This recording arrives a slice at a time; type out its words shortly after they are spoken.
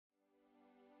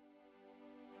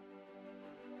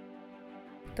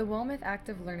The Wilmeth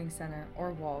Active Learning Center,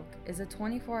 or WALC, is a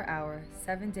 24-hour,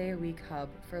 7-day-a-week hub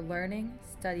for learning,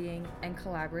 studying, and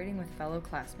collaborating with fellow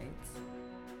classmates.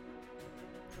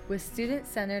 With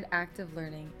student-centered active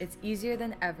learning, it's easier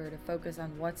than ever to focus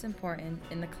on what's important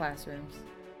in the classrooms.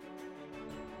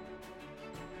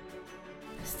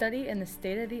 Study in the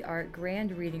state-of-the-art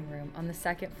Grand Reading Room on the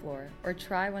second floor, or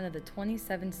try one of the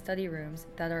 27 study rooms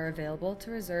that are available to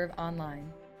reserve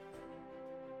online.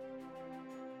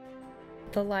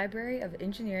 The Library of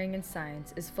Engineering and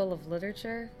Science is full of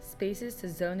literature, spaces to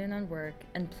zone in on work,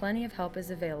 and plenty of help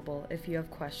is available if you have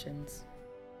questions.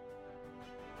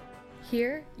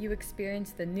 Here, you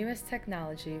experience the newest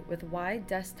technology with wide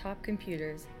desktop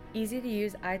computers,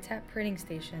 easy-to-use iTap printing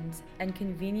stations, and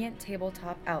convenient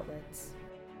tabletop outlets.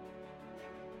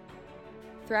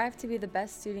 Thrive to be the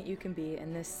best student you can be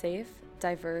in this safe,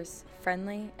 diverse,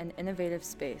 friendly, and innovative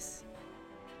space.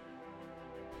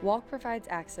 WALC provides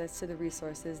access to the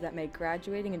resources that make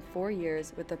graduating in 4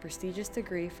 years with a prestigious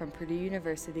degree from Purdue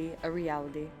University a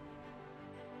reality.